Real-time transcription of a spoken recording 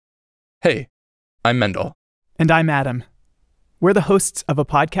Hey, I'm Mendel. And I'm Adam. We're the hosts of a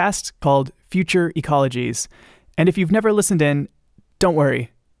podcast called Future Ecologies. And if you've never listened in, don't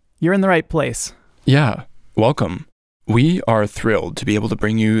worry. You're in the right place. Yeah, welcome. We are thrilled to be able to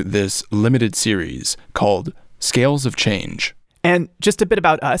bring you this limited series called Scales of Change. And just a bit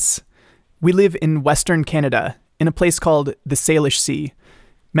about us. We live in Western Canada, in a place called the Salish Sea.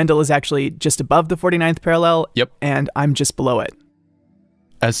 Mendel is actually just above the 49th parallel. Yep. And I'm just below it.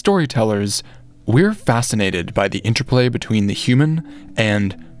 As storytellers, we're fascinated by the interplay between the human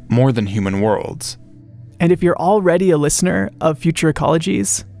and more than human worlds. And if you're already a listener of Future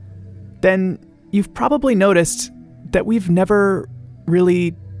Ecologies, then you've probably noticed that we've never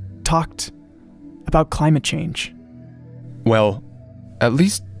really talked about climate change. Well, at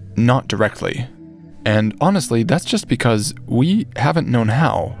least not directly. And honestly, that's just because we haven't known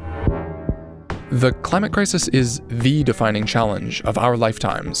how. The climate crisis is the defining challenge of our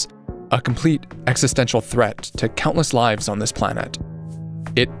lifetimes, a complete existential threat to countless lives on this planet.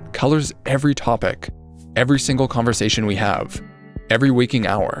 It colors every topic, every single conversation we have, every waking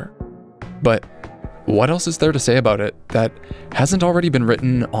hour. But what else is there to say about it that hasn't already been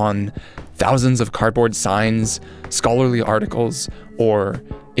written on thousands of cardboard signs, scholarly articles, or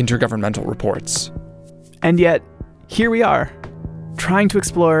intergovernmental reports? And yet, here we are, trying to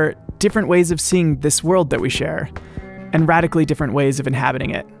explore different ways of seeing this world that we share, and radically different ways of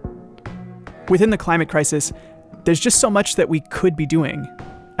inhabiting it. Within the climate crisis, there's just so much that we could be doing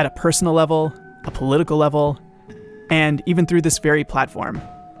at a personal level, a political level, and even through this very platform.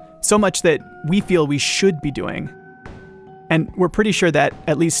 So much that we feel we should be doing. And we're pretty sure that,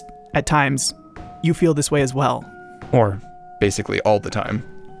 at least at times, you feel this way as well. Or basically all the time.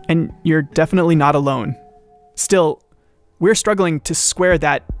 And you're definitely not alone. Still, we're struggling to square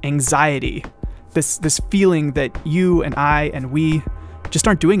that anxiety, this feeling that you and I and we just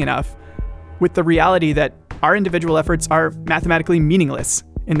aren't doing enough, with the reality that our individual efforts are mathematically meaningless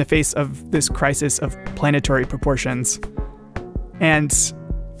in the face of this crisis of planetary proportions. And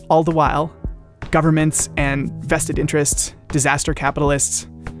all the while, governments and vested interests, disaster capitalists,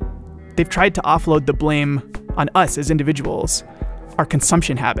 they've tried to offload the blame on us as individuals, our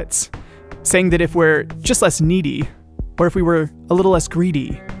consumption habits, saying that if we're just less needy, or if we were a little less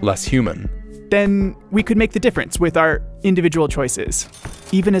greedy, less human, then we could make the difference with our individual choices,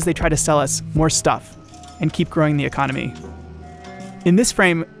 even as they try to sell us more stuff and keep growing the economy. In this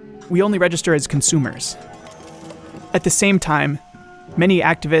frame, we only register as consumers. At the same time, many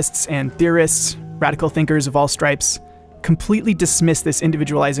activists and theorists, radical thinkers of all stripes, completely dismiss this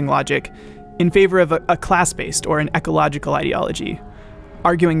individualizing logic in favor of a class-based or an ecological ideology,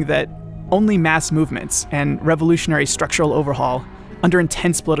 arguing that only mass movements and revolutionary structural overhaul under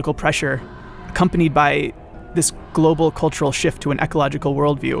intense political pressure, accompanied by this global cultural shift to an ecological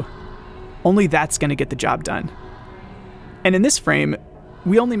worldview, only that's going to get the job done. And in this frame,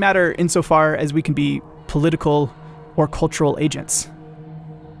 we only matter insofar as we can be political or cultural agents.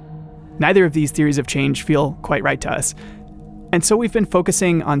 Neither of these theories of change feel quite right to us. And so we've been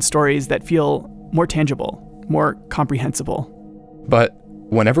focusing on stories that feel more tangible, more comprehensible. But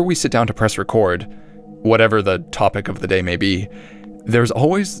whenever we sit down to press record, whatever the topic of the day may be, there's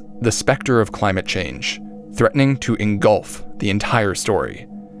always the specter of climate change, threatening to engulf the entire story.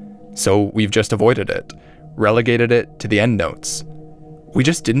 So we've just avoided it, relegated it to the endnotes. We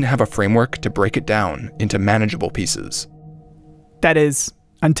just didn't have a framework to break it down into manageable pieces. That is,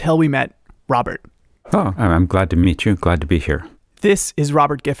 until we met Robert. Oh, I'm glad to meet you. Glad to be here. This is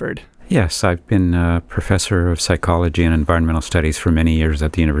Robert Gifford. Yes, I've been a professor of psychology and environmental studies for many years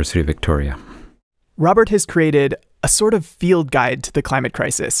at the University of Victoria. Robert has created a sort of field guide to the climate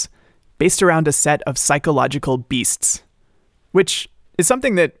crisis, based around a set of psychological beasts, which is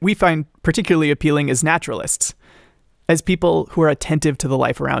something that we find particularly appealing as naturalists, as people who are attentive to the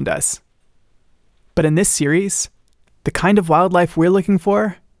life around us. But in this series, the kind of wildlife we're looking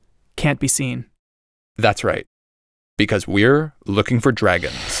for can't be seen. That's right, because we're looking for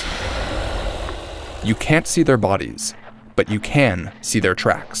dragons. You can't see their bodies, but you can see their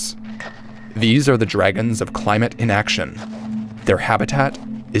tracks. These are the Dragons of Climate Inaction. Their habitat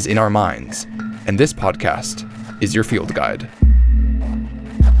is in our minds, and this podcast is your field guide.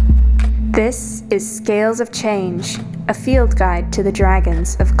 This is Scales of Change, a field guide to the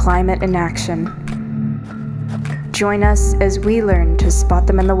Dragons of Climate Inaction. Join us as we learn to spot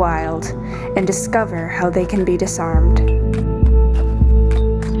them in the wild and discover how they can be disarmed.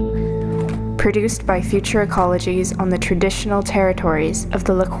 Produced by Future Ecologies on the traditional territories of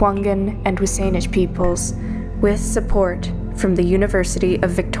the Lekwungen and Wasanich peoples, with support from the University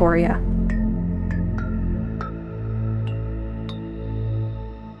of Victoria.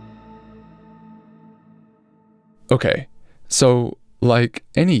 Okay, so like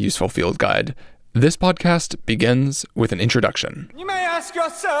any useful field guide, this podcast begins with an introduction. You may ask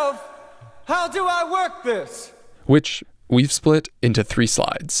yourself, how do I work this? Which we've split into 3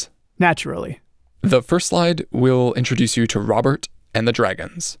 slides. Naturally. The first slide will introduce you to Robert and the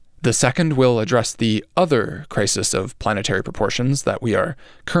dragons. The second will address the other crisis of planetary proportions that we are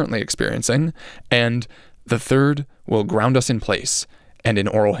currently experiencing. And the third will ground us in place and in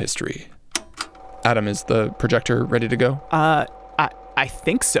oral history. Adam, is the projector ready to go? I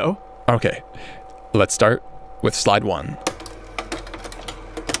think so. Okay, let's start with slide 1.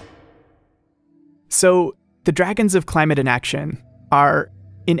 So, the Dragons of Climate Inaction are,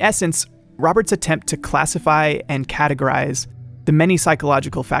 in essence, Robert's attempt to classify and categorize the many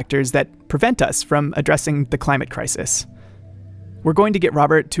psychological factors that prevent us from addressing the climate crisis. We're going to get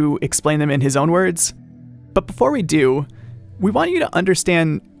Robert to explain them in his own words, but before we do, we want you to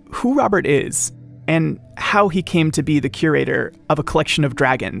understand who Robert is and how he came to be the curator of a collection of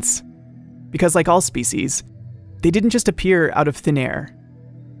dragons. Because like all species, they didn't just appear out of thin air.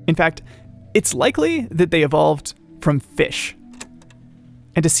 In fact, it's likely that they evolved from fish.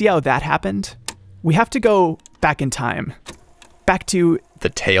 And to see how that happened, we have to go back in time. Back to the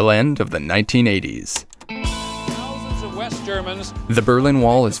tail end of the 1980s. Thousands of West Germans. The Berlin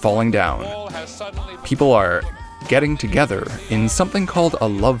Wall is falling down. People are getting together in something called a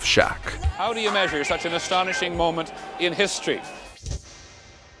love shack. How do you measure such an astonishing moment in history?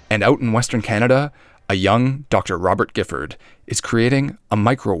 And out in Western Canada, a young Dr. Robert Gifford is creating a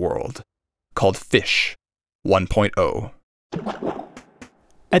micro-world called Fish 1.0.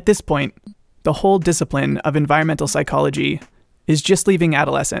 At this point, the whole discipline of environmental psychology is just leaving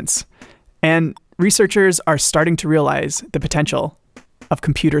adolescence, and researchers are starting to realize the potential of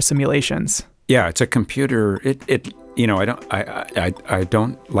computer simulations. Yeah, it's a computer. I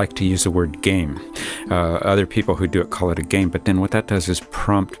don't like to use the word game. Other people who do it call it a game, but then what that does is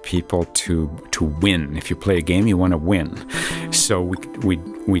prompt people to win. If you play a game, you want to win. So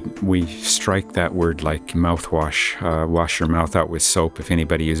we strike that word like mouthwash. Wash your mouth out with soap. If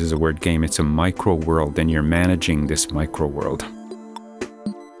anybody uses the word game, it's a micro world, and you're managing this micro world.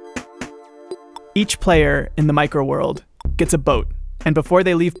 Each player in the micro world gets a boat, and before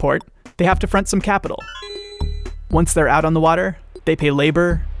they leave port, they have to front some capital. Once they're out on the water, they pay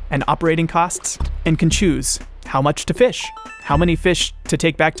labor and operating costs and can choose how much to fish, how many fish to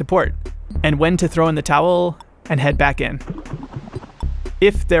take back to port, and when to throw in the towel and head back in.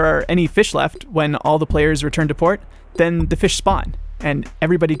 If there are any fish left when all the players return to port, then the fish spawn, and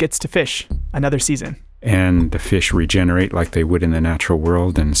everybody gets to fish another season. And the fish regenerate like they would in the natural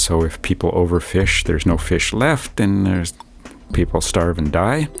world, and so if people overfish, there's no fish left, and people starve and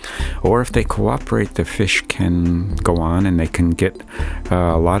die. Or if they cooperate, the fish can go on and they can get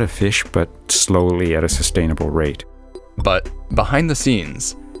a lot of fish, but slowly at a sustainable rate. But behind the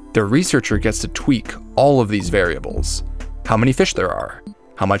scenes, the researcher gets to tweak all of these variables. How many fish there are,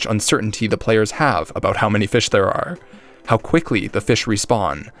 how much uncertainty the players have about how many fish there are, how quickly the fish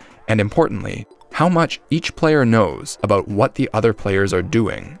respawn, and importantly, how much each player knows about what the other players are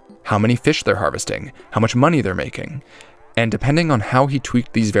doing, how many fish they're harvesting, how much money they're making. And depending on how he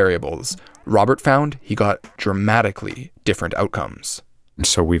tweaked these variables, Robert found he got dramatically different outcomes.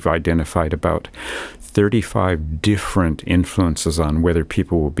 So we've identified about 35 different influences on whether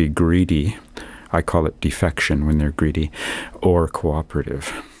people will be greedy. I call it defection when they're greedy, or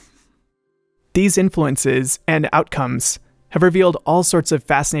cooperative. These influences and outcomes have revealed all sorts of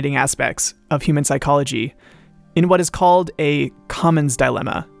fascinating aspects of human psychology in what is called a commons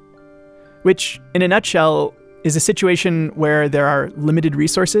dilemma, which, in a nutshell, is a situation where there are limited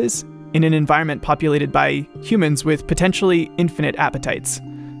resources in an environment populated by humans with potentially infinite appetites,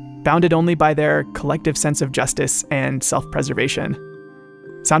 bounded only by their collective sense of justice and self-preservation.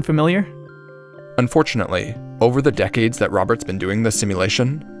 Sound familiar? Unfortunately, over the decades that Robert's been doing this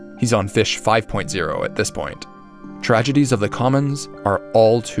simulation, he's on Fish 5.0 at this point. Tragedies of the commons are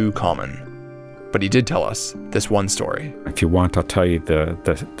all too common. But he did tell us this one story. If you want, I'll tell you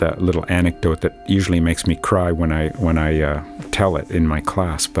the little anecdote that usually makes me cry when I tell it in my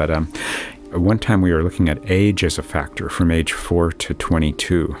class. But one time we were looking at age as a factor from age 4 to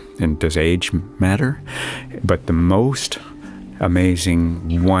 22. And does age matter? But the most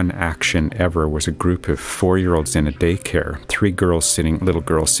amazing one action ever was a group of 4-year-olds in a daycare, 3 little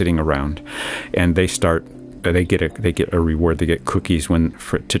girls sitting around, and they get a reward. They get cookies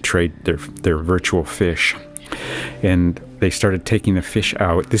to trade their virtual fish. And they started taking the fish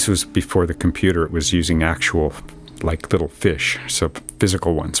out. This was before the computer. It was using actual, like, little fish, so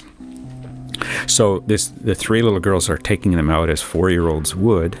physical ones. So the 3 little girls are taking them out as 4-year-olds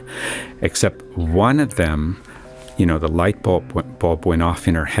would, except one of them the light bulb went off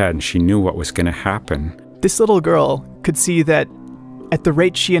in her head and she knew what was going to happen. This little girl could see that at the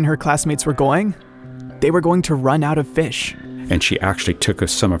rate she and her classmates were going, they were going to run out of fish. And she actually took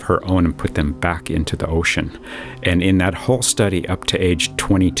some of her own and put them back into the ocean. And in that whole study up to age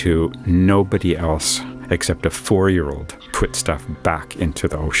 22, nobody else except a 4-year-old put stuff back into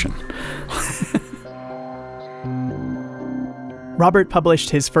the ocean. Robert published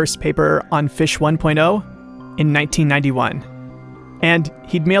his first paper on Fish 1.0 in 1991. And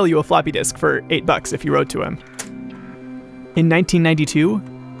he'd mail you a floppy disk for $8 if you wrote to him. In 1992,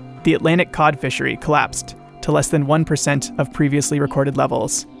 the Atlantic cod fishery collapsed to less than 1% of previously recorded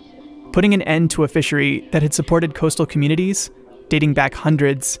levels, putting an end to a fishery that had supported coastal communities dating back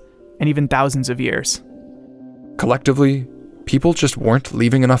hundreds and even thousands of years. Collectively, people just weren't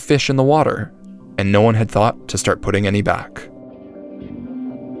leaving enough fish in the water, and no one had thought to start putting any back.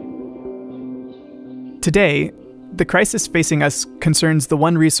 Today, the crisis facing us concerns the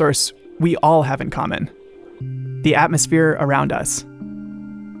one resource we all have in common: the atmosphere around us.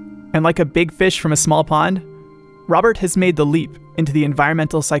 And like a big fish from a small pond, Robert has made the leap into the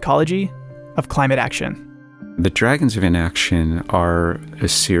environmental psychology of climate action. The Dragons of Inaction are a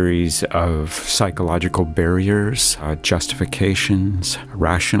series of psychological barriers, justifications,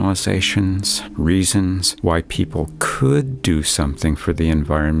 rationalizations, reasons why people could do something for the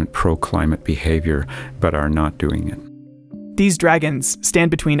environment, pro-climate behavior, but are not doing it. These dragons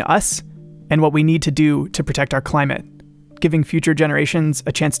stand between us and what we need to do to protect our climate, giving future generations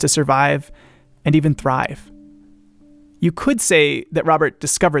a chance to survive and even thrive. You could say that Robert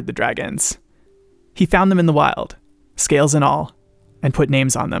discovered the dragons. He found them in the wild, scales and all, and put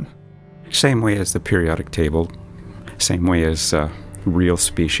names on them. Same way as the periodic table, same way as real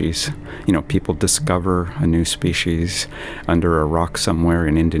species. People discover a new species under a rock somewhere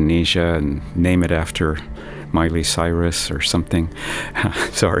in Indonesia and name it after Miley Cyrus or something.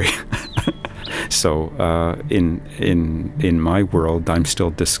 Sorry. So in my world, I'm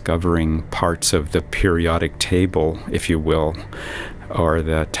still discovering parts of the periodic table, if you will, or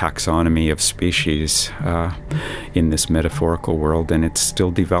the taxonomy of species in this metaphorical world, and it's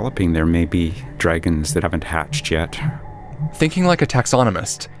still developing. There may be dragons that haven't hatched yet. Thinking like a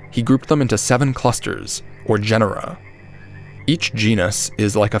taxonomist, he grouped them into 7 clusters, or genera. Each genus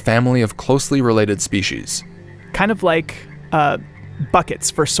is like a family of closely related species. Kind of like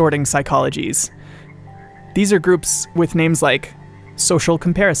buckets for sorting psychologies. These are groups with names like social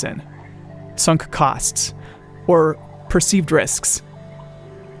comparison, sunk costs, or perceived risks.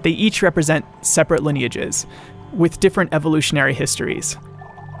 They each represent separate lineages with different evolutionary histories.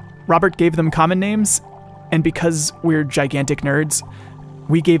 Robert gave them common names, and because we're gigantic nerds,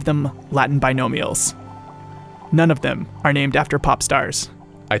 we gave them Latin binomials. None of them are named after pop stars.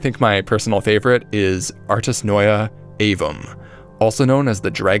 I think my personal favorite is Artis Noia avum, also known as the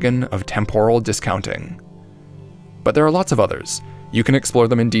Dragon of Temporal Discounting. But there are lots of others. You can explore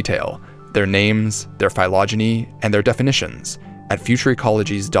them in detail, their names, their phylogeny, and their definitions at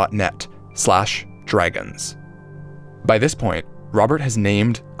futureecologies.net/dragons. By this point, Robert has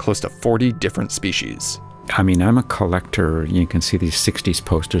named close to 40 different species. I mean, I'm a collector. You can see these 60s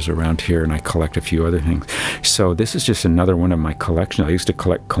posters around here, and I collect a few other things. So this is just another one of my collections. I used to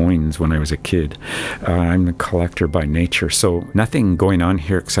collect coins when I was a kid. I'm a collector by nature. So nothing going on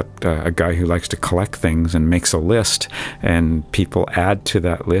here except a guy who likes to collect things and makes a list, and people add to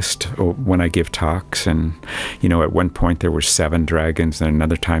that list when I give talks. And, at one point there were 7 dragons, and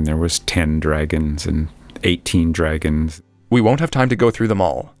another time there was 10 dragons and 18 dragons. We won't have time to go through them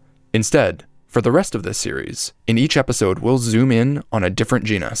all. Instead, for the rest of this series, in each episode we'll zoom in on a different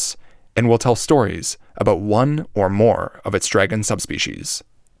genus, and we'll tell stories about one or more of its dragon subspecies.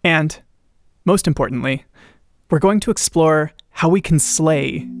 And, most importantly, we're going to explore how we can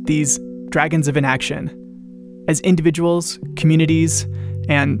slay these dragons of inaction as individuals, communities,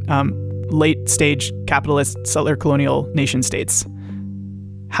 and late-stage capitalist settler colonial nation-states.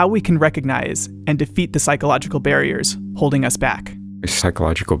 How we can recognize and defeat the psychological barriers holding us back.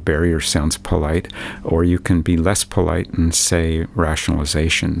 Psychological barrier sounds polite, or you can be less polite and say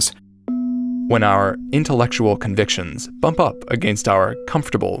rationalizations. When our intellectual convictions bump up against our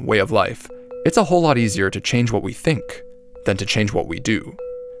comfortable way of life, it's a whole lot easier to change what we think than to change what we do.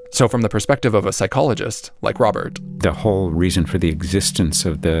 So from the perspective of a psychologist like Robert, the whole reason for the existence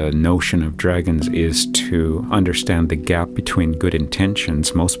of the notion of dragons is to understand the gap between good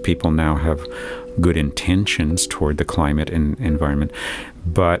intentions. Most people now have good intentions toward the climate and environment,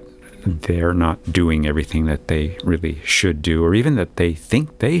 but they're not doing everything that they really should do, or even that they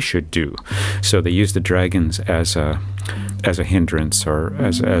think they should do. So they use the dragons as a hindrance, or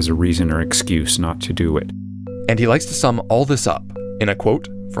as a reason or excuse not to do it. And he likes to sum all this up in a quote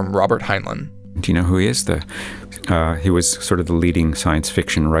from Robert Heinlein. Do you know who he is? He was sort of the leading science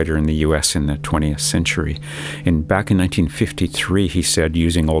fiction writer in the U.S. in the 20th century. And back in 1953, he said,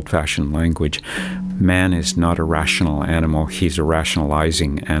 using old-fashioned language, man is not a rational animal, he's a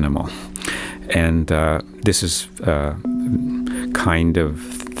rationalizing animal. And this is kind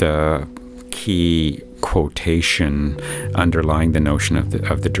of the key quotation underlying the notion of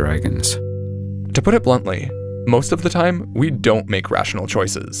the dragons. To put it bluntly, most of the time, we don't make rational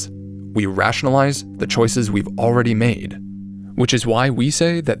choices. We rationalize the choices we've already made, which is why we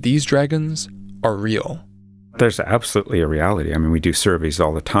say that these dragons are real. There's absolutely a reality. I mean, we do surveys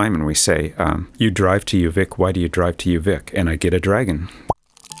all the time and we say, you drive to UVic, why do you drive to UVic? And I get a dragon.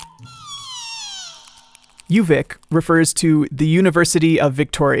 UVic refers to the University of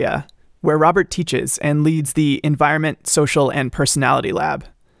Victoria, where Robert teaches and leads the Environment, Social, and Personality Lab.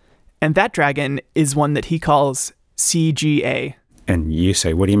 And that dragon is one that he calls CGA. And you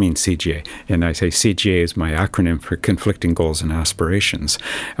say, what do you mean CGA? And I say, CGA is my acronym for conflicting goals and aspirations.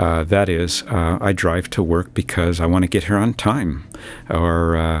 That is, I drive to work because I want to get here on time,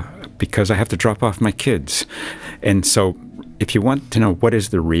 or because I have to drop off my kids. And so if you want to know what is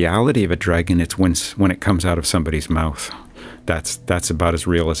the reality of a dragon, it's when it comes out of somebody's mouth. That's about as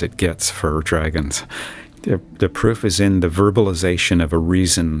real as it gets for dragons. The proof is in the verbalization of a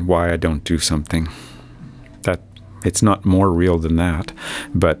reason why I don't do something. It's not more real than that,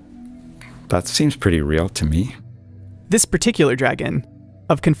 but that seems pretty real to me. This particular dragon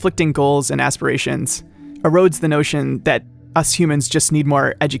of conflicting goals and aspirations erodes the notion that us humans just need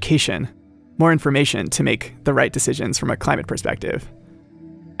more education, more information to make the right decisions from a climate perspective.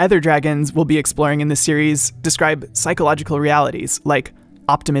 Other dragons we'll be exploring in this series describe psychological realities like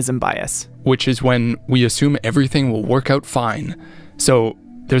optimism bias, which is when we assume everything will work out fine, so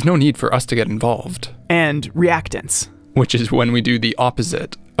there's no need for us to get involved. And reactance, which is when we do the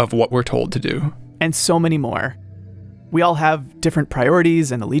opposite of what we're told to do. And so many more. We all have different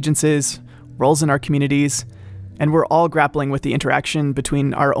priorities and allegiances, roles in our communities, and we're all grappling with the interaction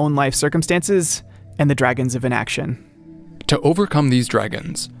between our own life circumstances and the dragons of inaction. To overcome these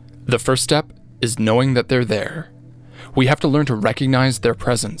dragons, the first step is knowing that they're there. We have to learn to recognize their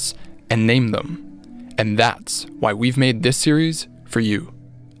presence and name them. And that's why we've made this series for you.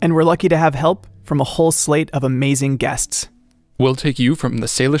 And we're lucky to have help from a whole slate of amazing guests. We'll take you from the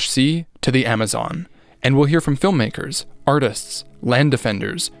Salish Sea to the Amazon, and we'll hear from filmmakers, artists, land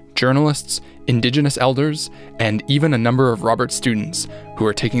defenders, journalists, indigenous elders, and even a number of Robert's students who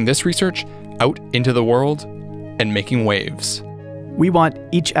are taking this research out into the world and making waves. We want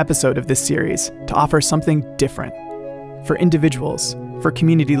each episode of this series to offer something different for individuals, for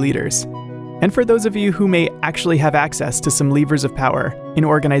community leaders, and for those of you who may actually have access to some levers of power in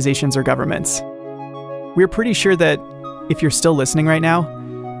organizations or governments. We're pretty sure that if you're still listening right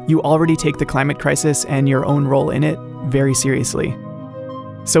now, you already take the climate crisis and your own role in it very seriously.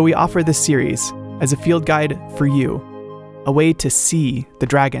 So we offer this series as a field guide for you, a way to see the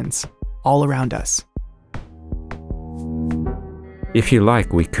dragons all around us. If you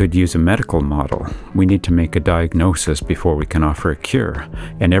like, we could use a medical model. We need to make a diagnosis before we can offer a cure,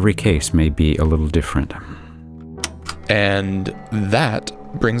 and every case may be a little different. And that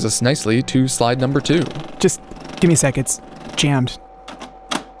brings us nicely to slide number 2. Just give me a sec, it's jammed.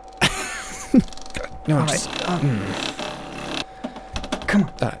 No, all just, right. Come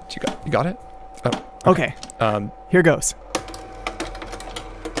on. You got it? Oh. Okay. Here goes.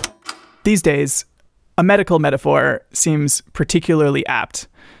 These days, a medical metaphor seems particularly apt.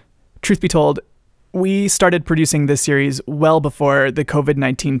 Truth be told, we started producing this series well before the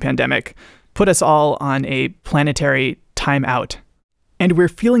COVID-19 pandemic put us all on a planetary timeout. And we're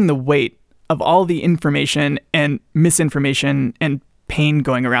feeling the weight of all the information and misinformation and pain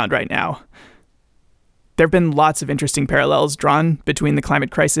going around right now. There have been lots of interesting parallels drawn between the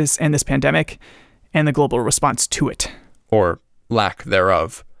climate crisis and this pandemic and the global response to it. Or lack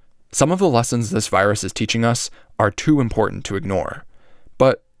thereof. Some of the lessons this virus is teaching us are too important to ignore.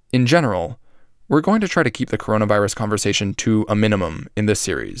 But in general, we're going to try to keep the coronavirus conversation to a minimum in this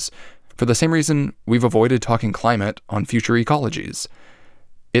series, for the same reason we've avoided talking climate on future ecologies.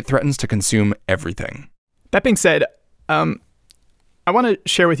 It threatens to consume everything. That being said, I want to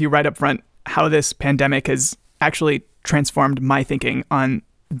share with you right up front how this pandemic has actually transformed my thinking on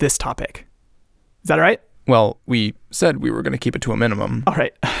this topic. Is that all right? Well, we said we were going to keep it to a minimum. All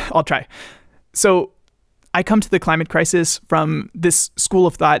right, I'll try. So I come to the climate crisis from this school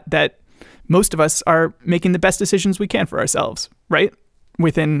of thought that most of us are making the best decisions we can for ourselves, right?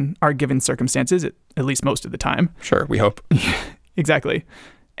 Within our given circumstances, at least most of the time. Sure, we hope. Exactly.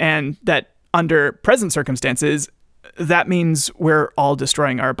 And that under present circumstances, that means we're all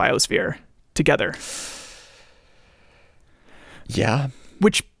destroying our biosphere together. Yeah.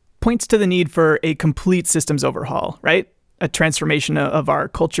 Which points to the need for a complete systems overhaul, right? A transformation of our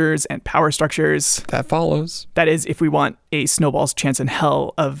cultures and power structures. That follows. That is, if we want a snowball's chance in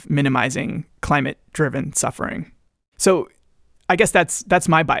hell of minimizing climate-driven suffering. So I guess that's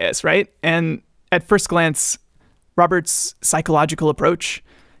my bias, right? And at first glance, Robert's psychological approach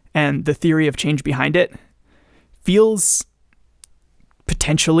and the theory of change behind it feels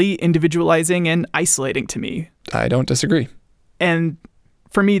potentially individualizing and isolating to me. I don't disagree. And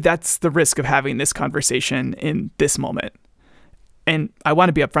for me, that's the risk of having this conversation in this moment. And I want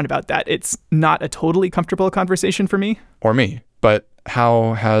to be upfront about that. It's not a totally comfortable conversation for me. Or me. But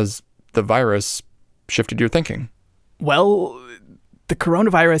how has the virus shifted your thinking? Well, the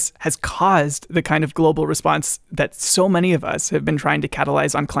coronavirus has caused the kind of global response that so many of us have been trying to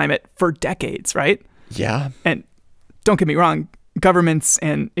catalyze on climate for decades, right? Yeah. And don't get me wrong, governments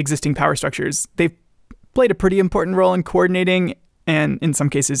and existing power structures, they've played a pretty important role in coordinating and in some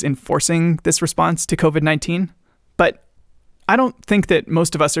cases enforcing this response to COVID-19. But I don't think that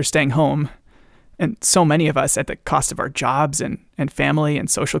most of us are staying home, and so many of us at the cost of our jobs and family and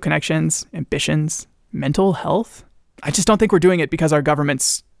social connections, ambitions, mental health. I just don't think we're doing it because our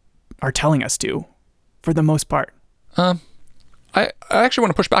governments are telling us to, for the most part. I actually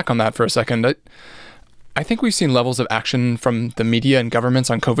want to push back on that for a second. I think we've seen levels of action from the media and governments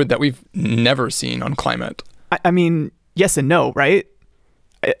on COVID that we've never seen on climate. I mean, yes and no, right?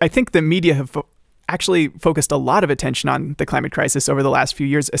 I think the media have actually focused a lot of attention on the climate crisis over the last few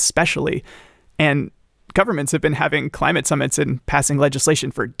years, especially. And governments have been having climate summits and passing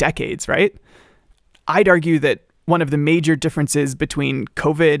legislation for decades, right? I'd argue that one of the major differences between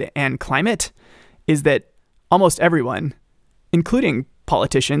COVID and climate is that almost everyone, including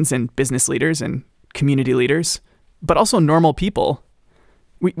politicians and business leaders and community leaders, but also normal people,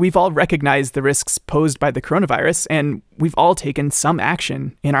 we've all recognized the risks posed by the coronavirus, and we've all taken some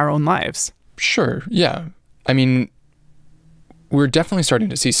action in our own lives. Sure, yeah. I mean, we're definitely starting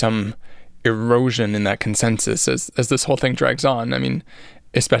to see some erosion in that consensus as this whole thing drags on. I mean,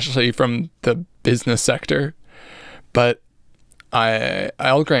 especially from the business sector. But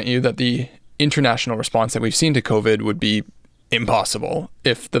I'll grant you that the international response that we've seen to COVID would be impossible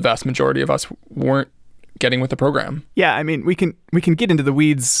if the vast majority of us weren't getting with the program. Yeah, I mean, we can get into the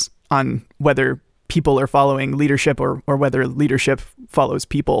weeds on whether people are following leadership or whether leadership follows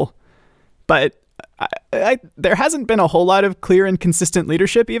people. But there hasn't been a whole lot of clear and consistent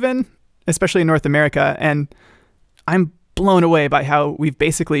leadership even, especially in North America. And I'm blown away by how we've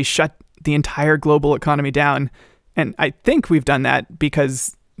basically shut the entire global economy down. And I think we've done that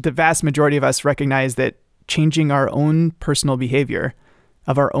because the vast majority of us recognize that changing our own personal behavior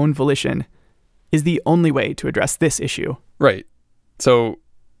of our own volition is the only way to address this issue. Right. So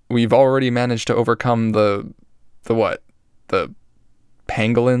we've already managed to overcome the what? The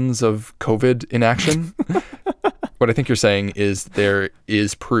pangolins of COVID inaction? What I think you're saying is there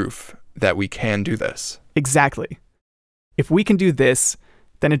is proof that we can do this. Exactly. If we can do this,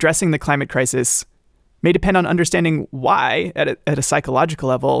 then addressing the climate crisis may depend on understanding why, at a psychological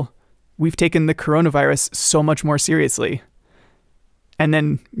level, we've taken the coronavirus so much more seriously. And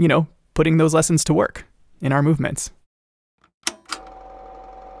then, putting those lessons to work in our movements.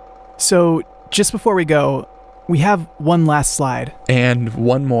 So just before we go, we have one last slide. And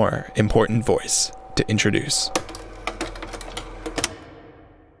one more important voice to introduce.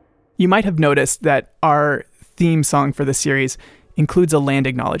 You might have noticed that our theme song for the series includes a land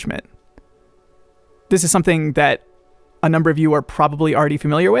acknowledgement. This is something that a number of you are probably already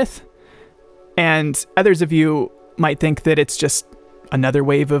familiar with, and others of you might think that it's just another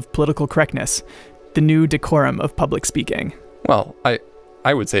wave of political correctness, the new decorum of public speaking. Well,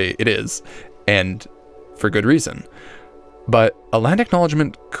 I would say it is, and for good reason. But a land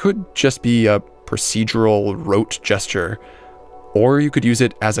acknowledgement could just be a procedural rote gesture, or you could use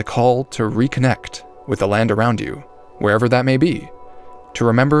it as a call to reconnect with the land around you, wherever that may be, to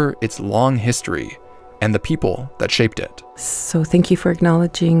remember its long history and the people that shaped it. So thank you for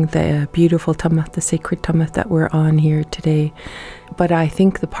acknowledging the beautiful Tumut, the sacred Tumut that we're on here today. But I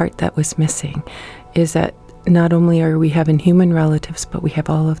think the part that was missing is that not only are we having human relatives, but we have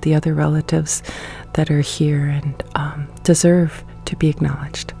all of the other relatives that are here and deserve to be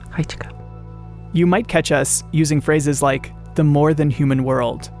acknowledged. Haichika. You might catch us using phrases like the more than human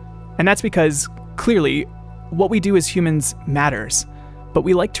world. And that's because, clearly, what we do as humans matters. But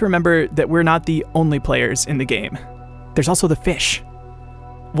we like to remember that we're not the only players in the game. There's also the fish.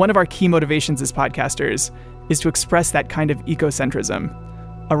 One of our key motivations as podcasters is to express that kind of ecocentrism,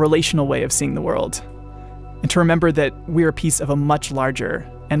 a relational way of seeing the world, and to remember that we're a piece of a much larger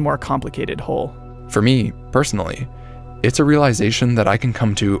and more complicated whole. For me, personally, it's a realization that I can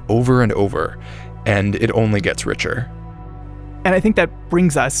come to over and over, and it only gets richer. And I think that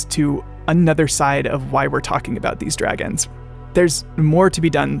brings us to another side of why we're talking about these dragons. There's more to be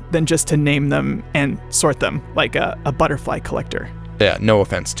done than just to name them and sort them like a butterfly collector. Yeah, no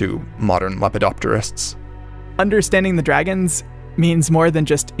offense to modern lepidopterists. Understanding the dragons means more than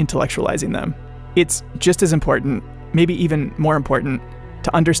just intellectualizing them. It's just as important, maybe even more important,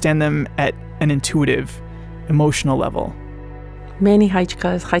 to understand them at an intuitive, emotional level. Many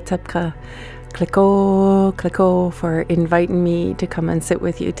haichkas, haitsapka, Kliko for inviting me to come and sit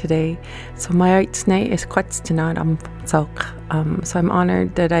with you today. So my art's name is Quetzalcoatl Amsauk. So I'm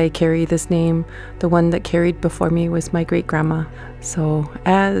honored that I carry this name. The one that carried before me was my great-grandma. So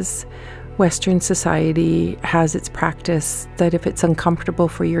as Western society has its practice that if it's uncomfortable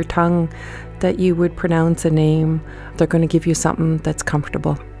for your tongue that you would pronounce a name, they're going to give you something that's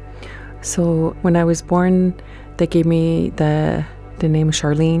comfortable. So when I was born, they gave me the name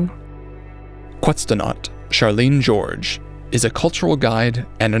Charlene. Quetzalcoatl, Charlene George, is a cultural guide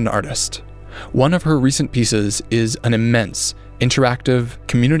and an artist. One of her recent pieces is an immense, interactive,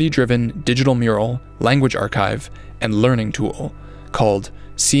 community-driven digital mural, language archive, and learning tool called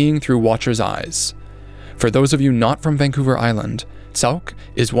Seeing Through Watchers' Eyes. For those of you not from Vancouver Island, Tsauk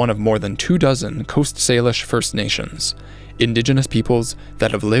is one of more than 24 Coast Salish First Nations, Indigenous peoples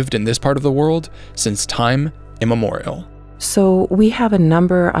that have lived in this part of the world since time immemorial. So we have a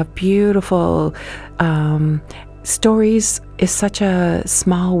number of beautiful stories is such a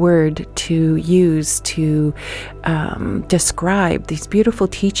small word to use to describe these beautiful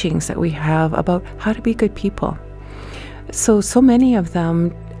teachings that we have about how to be good people. So many of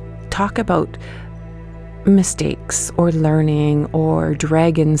them talk about mistakes or learning or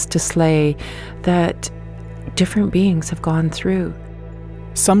dragons to slay that different beings have gone through.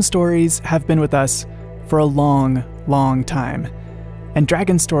 Some stories have been with us for a long time, and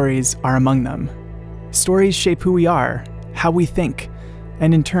dragon stories are among them. Stories shape who we are, how we think,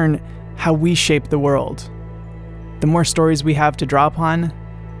 and in turn, how we shape the world. The more stories we have to draw upon,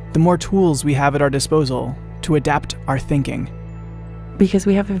 the more tools we have at our disposal to adapt our thinking. Because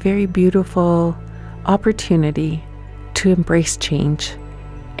we have a very beautiful opportunity to embrace change.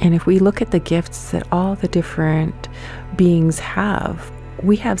 And if we look at the gifts that all the different beings have,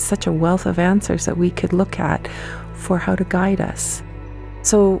 we have such a wealth of answers that we could look at for how to guide us.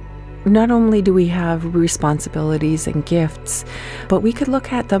 So not only do we have responsibilities and gifts, but we could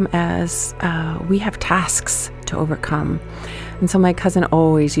look at them as we have tasks to overcome. And so my cousin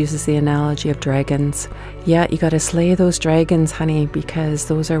always uses the analogy of dragons. Yeah, you got to slay those dragons, honey, because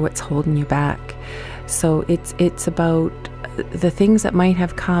those are what's holding you back. So it's about the things that might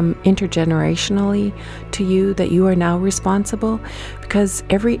have come intergenerationally to you that you are now responsible, because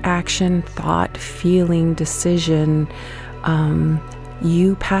every action, thought, feeling, decision,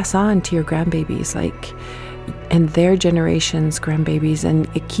 you pass on to your grandbabies, and their generations' grandbabies, and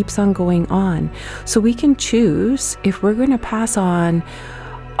it keeps on going on. So we can choose if we're going to pass on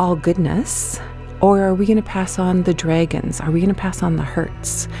all goodness, or are we going to pass on the dragons? Are we going to pass on the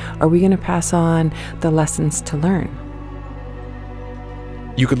hurts? Are we going to pass on the lessons to learn?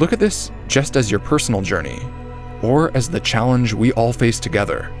 You could look at this just as your personal journey, or as the challenge we all face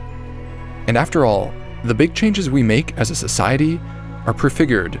together. And after all, the big changes we make as a society are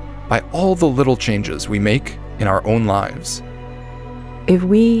prefigured by all the little changes we make in our own lives. If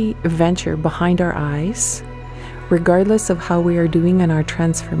we venture behind our eyes, regardless of how we are doing in our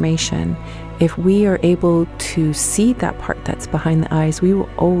transformation, if we are able to see that part that's behind the eyes, we will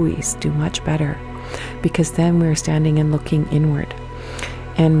always do much better, because then we're standing and looking inward.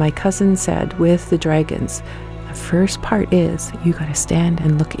 And my cousin said with the dragons, the first part is you got to stand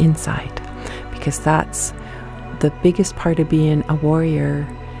and look inside, because that's the biggest part of being a warrior,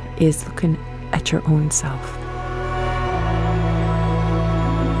 is looking at your own self.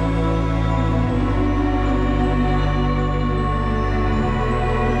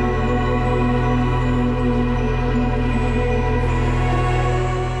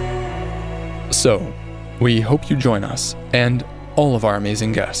 So, we hope you join us and all of our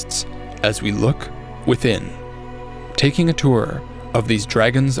amazing guests as we look within, taking a tour of these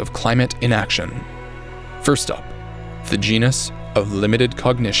Dragons of Climate Inaction. First up, the genus of limited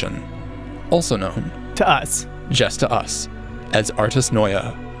cognition, also known To us. just to us as Artis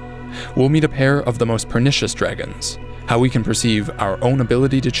Noia. We'll meet a pair of the most pernicious dragons, how we can perceive our own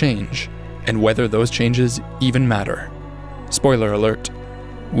ability to change, and whether those changes even matter. Spoiler alert,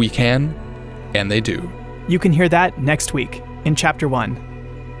 we can, and they do. You can hear that next week in Chapter 1.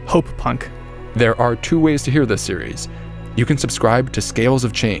 Hope punk. There are 2 ways to hear this series. You can subscribe to Scales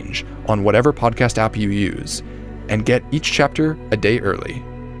of Change on whatever podcast app you use and get each chapter a day early.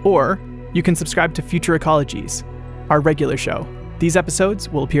 Or you can subscribe to Future Ecologies, our regular show. These episodes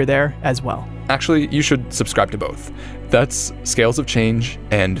will appear there as well. Actually, you should subscribe to both. That's Scales of Change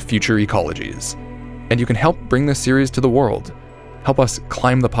and Future Ecologies. And you can help bring this series to the world. Help us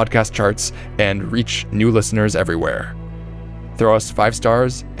climb the podcast charts and reach new listeners everywhere. Throw us 5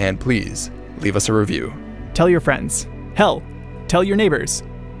 stars and please leave us a review. Tell your friends. Hell, tell your neighbors,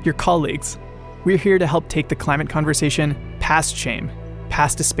 your colleagues. We're here to help take the climate conversation past shame,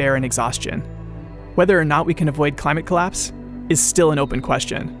 past despair and exhaustion. Whether or not we can avoid climate collapse is still an open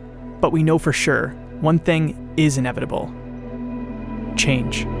question, but we know for sure one thing is inevitable: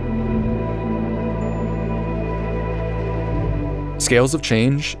 change. Scales of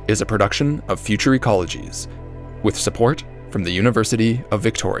Change is a production of Future Ecologies, with support from the University of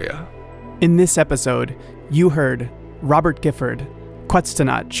Victoria. In this episode, you heard Robert Gifford,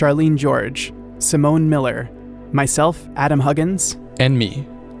 Quetzalcoatl Charlene George, Simone Miller, myself, Adam Huggins, and me,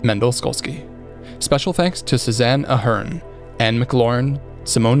 Mendel Skolsky. Special thanks to Suzanne Ahern, Anne McLaurin,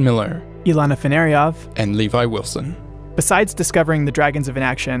 Simone Miller, Ilana Feneryov, and Levi Wilson. Besides discovering the Dragons of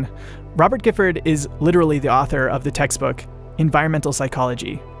Inaction, Robert Gifford is literally the author of the textbook Environmental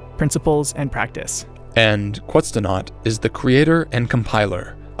Psychology, Principles and Practice. And Quetzalcoatl is the creator and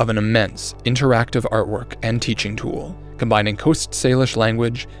compiler of an immense interactive artwork and teaching tool, combining Coast Salish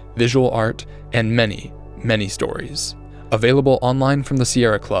language, visual art, and many, many stories. Available online from the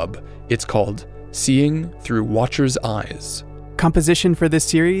Sierra Club, it's called Seeing Through Watcher's Eyes. Composition for this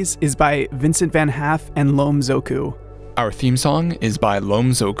series is by Vincent Van Haff and Lom Zoku. Our theme song is by Lom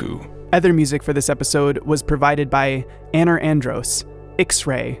Zoku. Other music for this episode was provided by Anar Andros,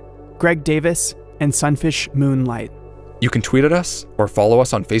 X-Ray, Greg Davis, and Sunfish Moonlight. You can tweet at us or follow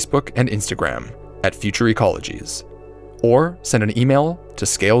us on Facebook and Instagram at Future Ecologies, or send an email to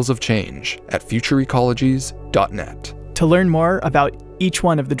scalesofchange@futureecologies.net. To learn more about each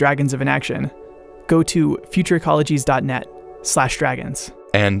one of the Dragons of Inaction, go to futureecologies.net/dragons.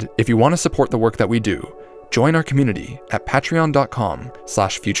 And if you want to support the work that we do, join our community at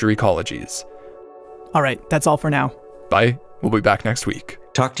patreon.com/futureecologies. All right, that's all for now. Bye. We'll be back next week.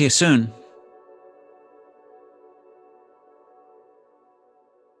 Talk to you soon.